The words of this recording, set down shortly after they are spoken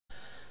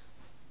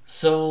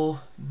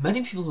So,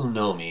 many people who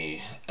know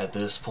me at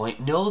this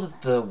point know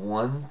that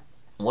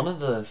one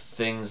of the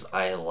things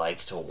I like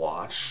to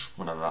watch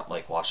when I'm not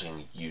like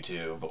watching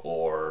YouTube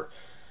or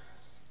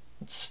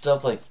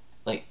stuff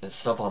like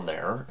stuff on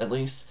there at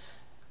least,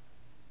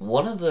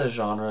 one of the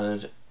genre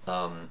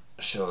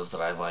shows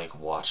that I like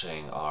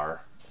watching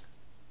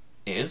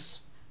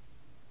is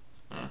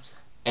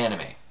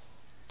anime.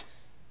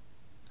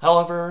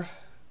 However,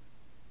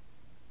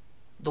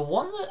 the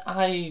one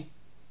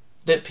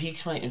that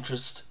piqued my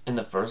interest in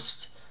the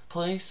first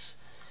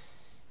place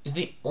is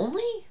the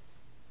only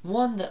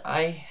one that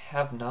I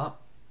have not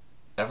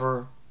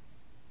ever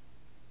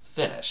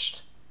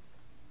finished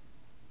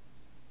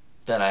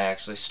that I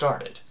actually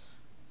started.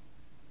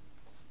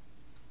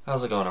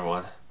 How's it going,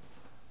 everyone?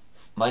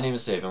 My name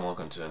is Dave and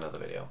welcome to another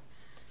video.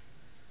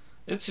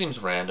 It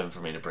seems random for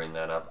me to bring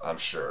that up, I'm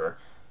sure,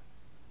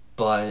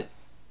 but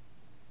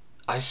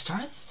I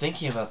started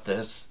thinking about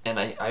this and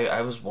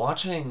I was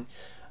watching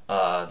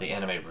the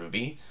anime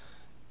RWBY,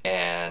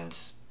 and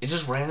it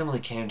just randomly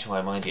came to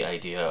my mind the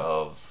idea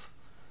of,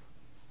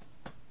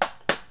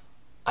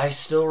 I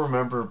still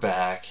remember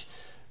back,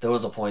 there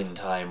was a point in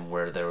time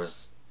where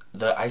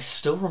I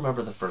still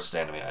remember the first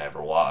anime I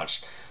ever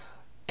watched,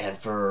 and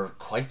for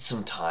quite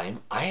some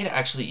time, I had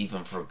actually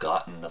even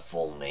forgotten the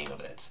full name of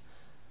it.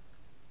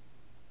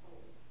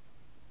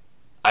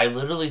 I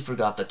literally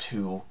forgot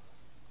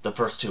the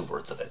first two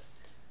words of it.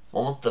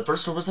 Well, the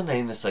first word was the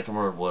name, the second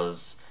word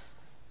was,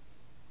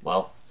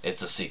 well,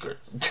 it's a secret.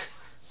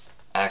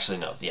 Actually,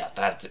 no, yeah,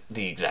 that's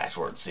the exact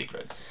word,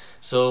 secret.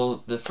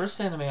 So, the first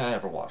anime I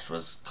ever watched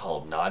was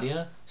called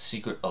Nadia,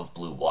 Secret of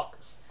Blue Water.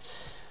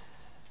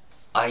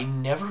 I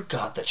never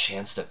got the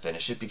chance to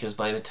finish it because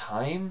by the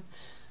time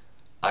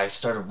I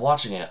started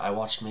watching it, I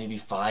watched maybe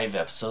 5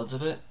 episodes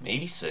of it,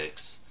 maybe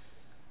 6.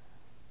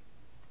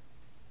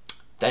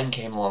 Then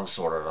came along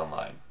Sword Art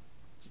Online,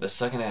 the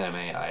second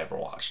anime I ever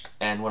watched.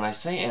 And when I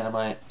say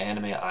anime,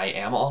 I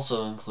am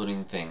also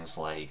including things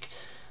like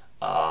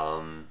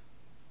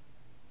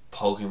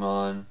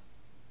Pokemon,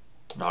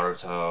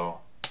 Naruto,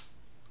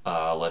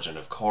 Legend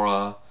of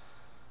Korra,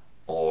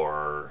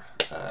 or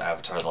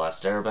Avatar The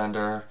Last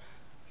Airbender,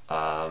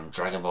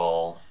 Dragon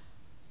Ball.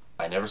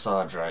 I never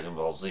saw Dragon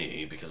Ball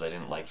Z because I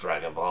didn't like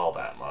Dragon Ball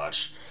that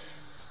much.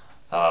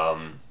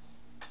 In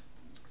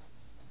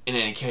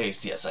any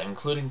case, yes, I'm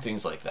including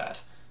things like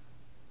that.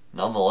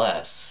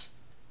 Nonetheless,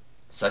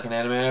 second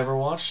anime I ever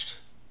watched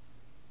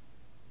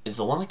is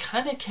the one that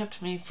kind of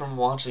kept me from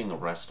watching the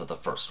rest of the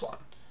first one.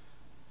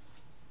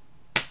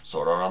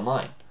 Sword Art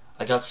Online.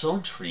 I got so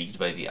intrigued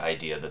by the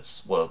idea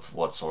that's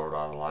what Sword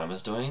Art Online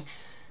was doing.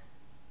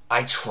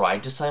 I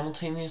tried to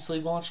simultaneously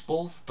watch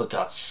both, but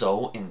got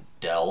so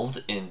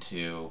delved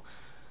into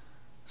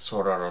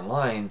Sword Art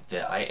Online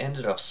that I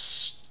ended up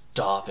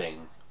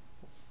stopping.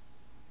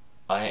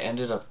 I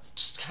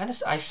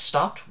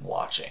stopped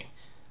watching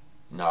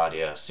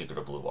Nadia, Secret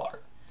of Blue Water.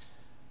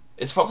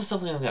 It's probably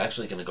something I'm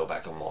actually going to go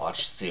back and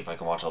watch, see if I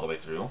can watch all the way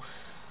through.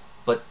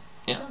 But,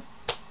 yeah.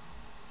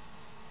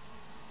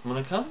 When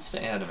it comes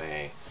to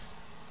anime,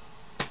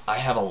 I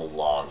have a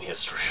long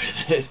history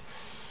with it.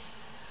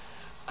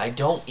 I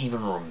don't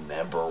even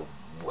remember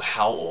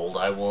how old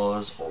I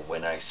was or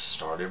when I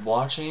started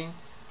watching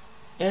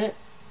it,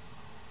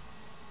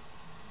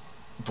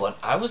 but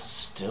I was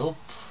still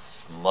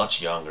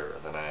much younger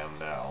than I am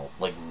now.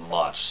 Like,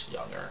 much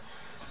younger.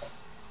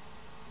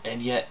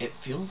 And yet, it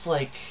feels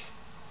like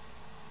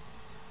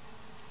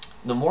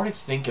the more I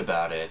think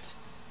about it,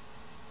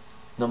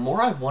 the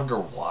more I wonder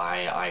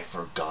why I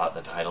forgot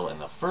the title in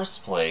the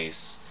first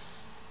place,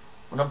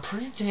 when I'm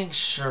pretty dang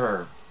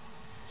sure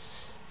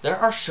there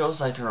are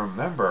shows I can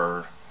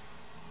remember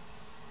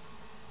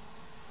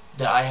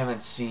that I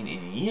haven't seen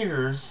in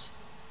years,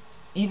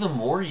 even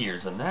more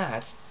years than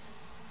that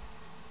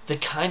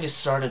kind of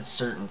started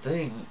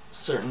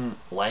certain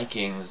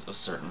likings of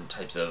certain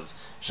types of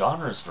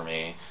genres for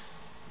me,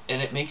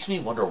 and it makes me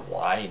wonder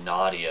why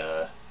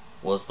Nadia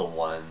was the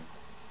one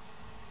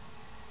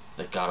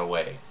that got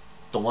away.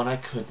 The one I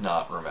could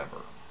not remember.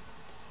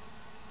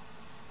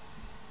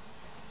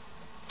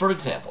 For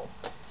example,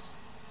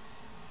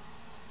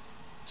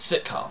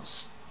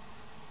 sitcoms.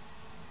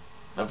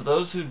 Now, for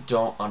those who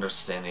don't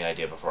understand the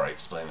idea before I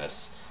explain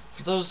this,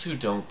 for those who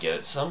don't get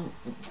it, some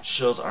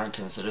shows aren't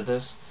considered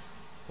this,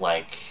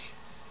 like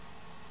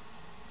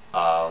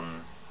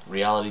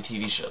reality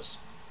TV shows.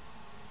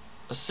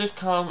 A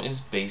sitcom is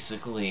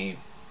basically,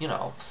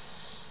 well,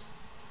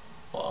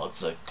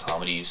 it's a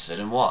comedy you sit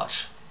and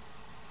watch,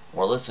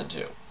 or listen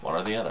to, one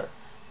or the other.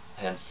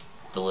 Hence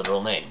the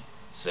literal name,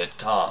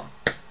 sitcom.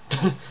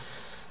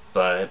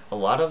 But a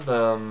lot of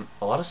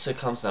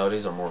sitcoms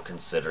nowadays are more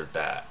considered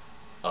that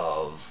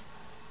of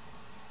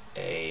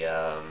a,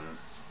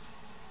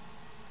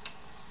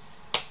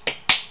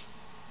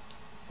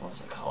 what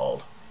is it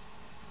called?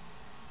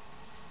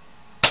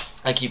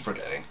 I keep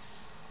forgetting.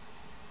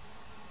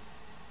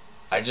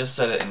 I just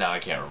said it and now I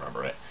can't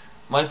remember it.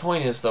 My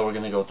point is, though, we're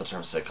going to go with the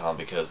term sitcom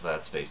because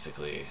that's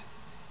basically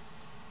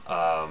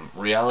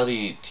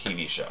reality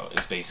TV show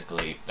is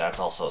basically, that's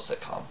also a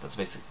sitcom. That's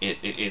basically,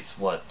 it's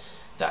what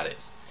that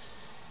is.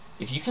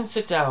 If you can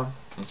sit down,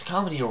 and it's a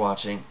comedy you're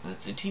watching, and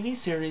it's a TV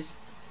series,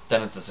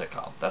 then it's a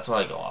sitcom. That's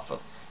what I go off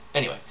of.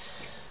 Anyway,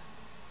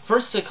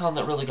 first sitcom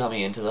that really got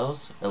me into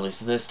those, or at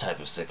least this type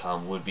of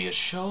sitcom, would be a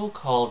show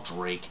called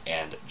Drake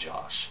and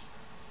Josh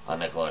on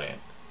Nickelodeon.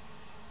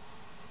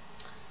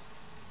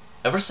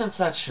 Ever since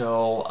that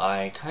show,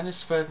 I kind of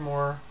spread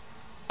more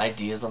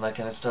ideas on that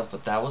kind of stuff,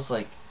 but that was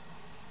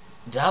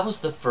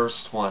the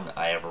first one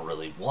I ever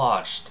really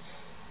watched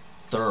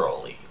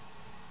thoroughly.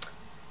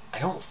 I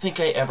don't think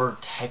I ever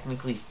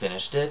technically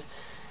finished it,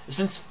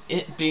 since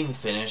it being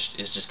finished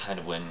is just kind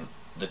of when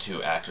the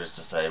two actors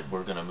decided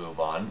we're going to move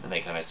on, and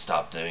they kind of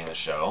stopped doing the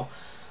show.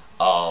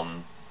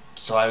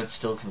 So I would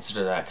still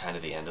consider that kind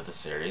of the end of the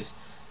series.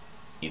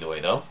 Either way,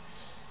 though,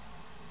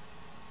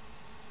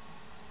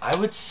 I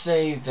would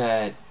say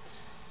that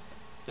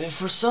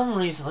for some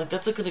reason, like,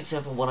 that's a good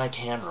example of one I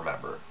can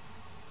remember.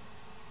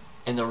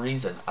 And the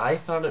reason, I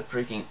found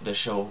the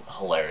show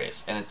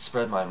hilarious, and it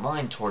spread my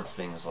mind towards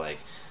things like,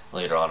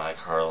 later on,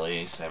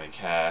 iCarly, Sam and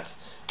Cat,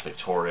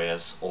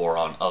 Victorious, or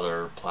on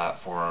other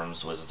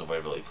platforms, Wizards of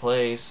Waverly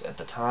Place at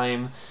the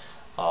time,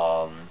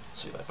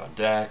 Sweet Life on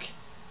Deck,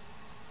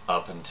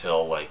 up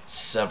until, like,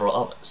 several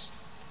others.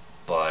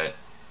 But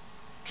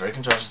Drake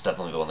and Josh is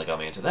definitely the one that got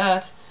me into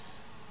that.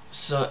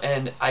 So,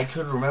 and I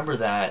could remember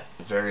that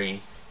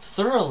very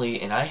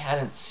thoroughly, and I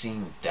hadn't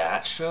seen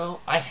that show.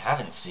 I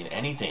haven't seen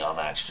anything on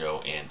that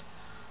show in,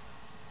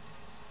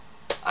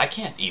 I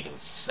can't even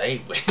say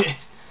when.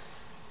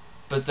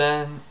 But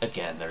then,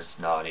 again, there's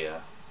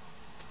Nadia,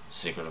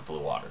 Secret of Blue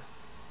Water.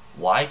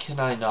 Why can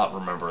I not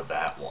remember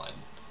that one?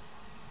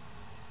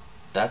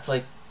 That's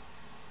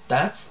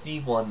the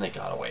one that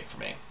got away from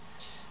me,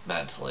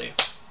 mentally,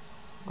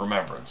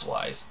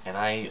 remembrance-wise. And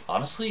I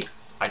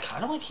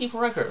kind of want to keep a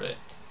record of it.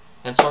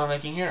 Hence what I'm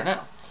making here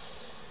now.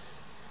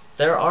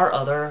 There are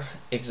other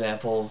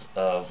examples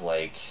of,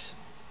 like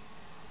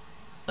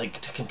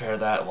to compare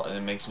that,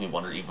 it makes me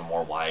wonder even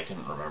more why I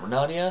couldn't remember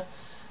Nadia.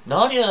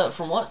 Nadia,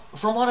 from what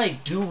I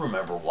do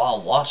remember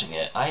while watching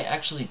it, I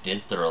actually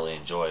did thoroughly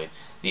enjoy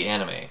the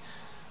anime,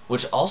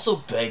 which also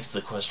begs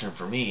the question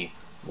for me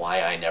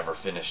why I never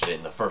finished it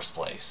in the first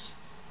place.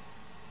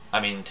 I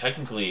mean,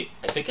 technically,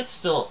 I think it's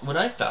still, when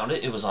I found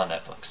it, it was on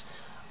Netflix.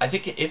 I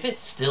think if it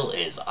still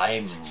is,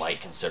 I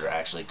might consider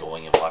actually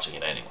going and watching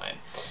it anyway.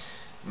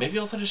 Maybe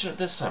I'll finish it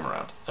this time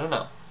around. I don't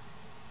know.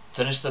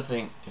 Finish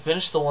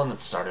the one that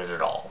started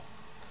it all.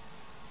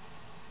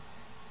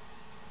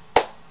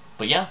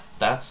 But yeah,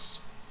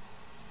 that's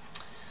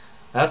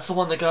the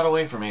one that got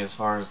away from me as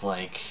far as,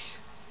 like,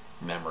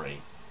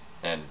 memory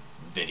and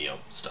video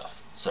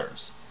stuff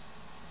serves.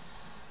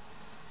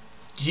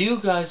 Do you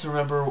guys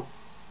remember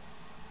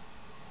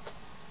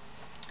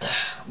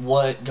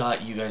what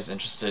got you guys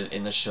interested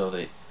in the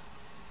show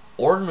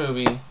or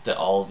movie that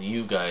all of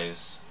you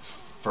guys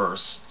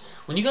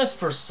when you guys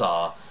first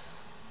saw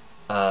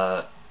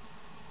a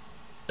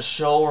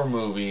show or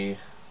movie,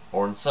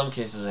 or in some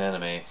cases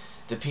anime,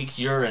 that piqued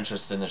your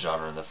interest in the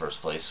genre in the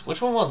first place?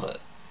 Which one was it?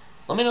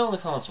 Let me know in the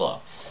comments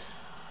below.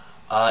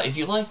 If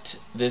you liked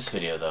this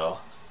video, though,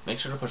 make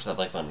sure to push that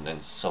like button,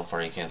 and so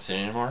far you can't see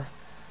it anymore.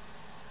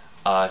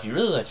 If you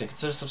really liked it,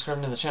 consider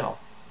subscribing to the channel.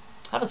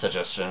 I have a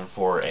suggestion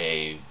for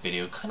a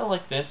video kind of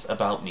like this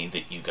about me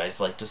that you guys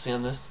like to see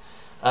on this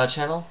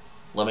channel.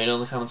 Let me know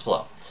in the comments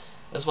below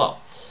as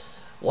well.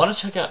 Want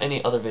to check out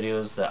any other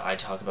videos that I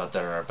talk about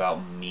that are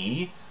about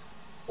me,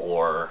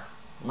 or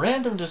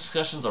random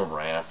discussions or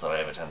rants that I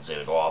have a tendency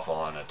to go off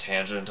on a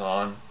tangent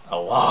on a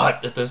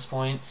lot at this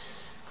point?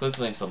 Click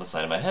the links on the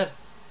side of my head.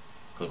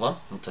 Click one,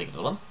 and take it to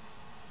the one,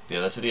 the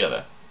other to the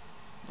other.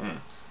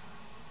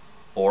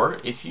 Or,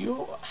 if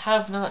you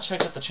have not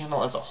checked out the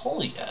channel as a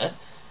whole yet,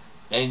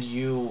 and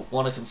you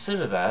want to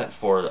consider that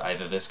for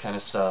either this kind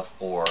of stuff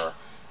or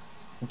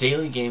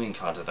daily gaming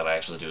content that I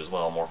actually do as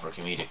well, more for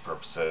comedic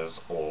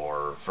purposes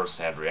or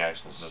first-hand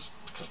reactions, just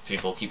because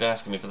people keep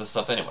asking me for this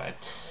stuff anyway,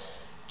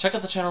 check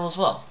out the channel as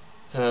well,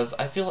 because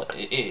I feel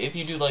if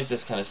you do like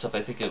this kind of stuff,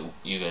 I think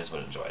you guys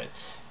would enjoy it.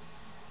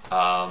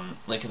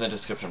 Link in the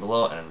description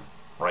below and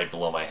right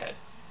below my head.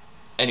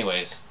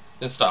 Anyways,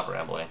 let's stop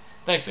rambling.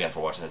 Thanks again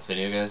for watching this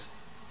video, guys,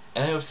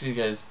 and I hope to see you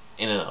guys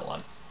in another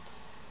one.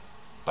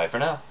 Bye for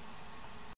now.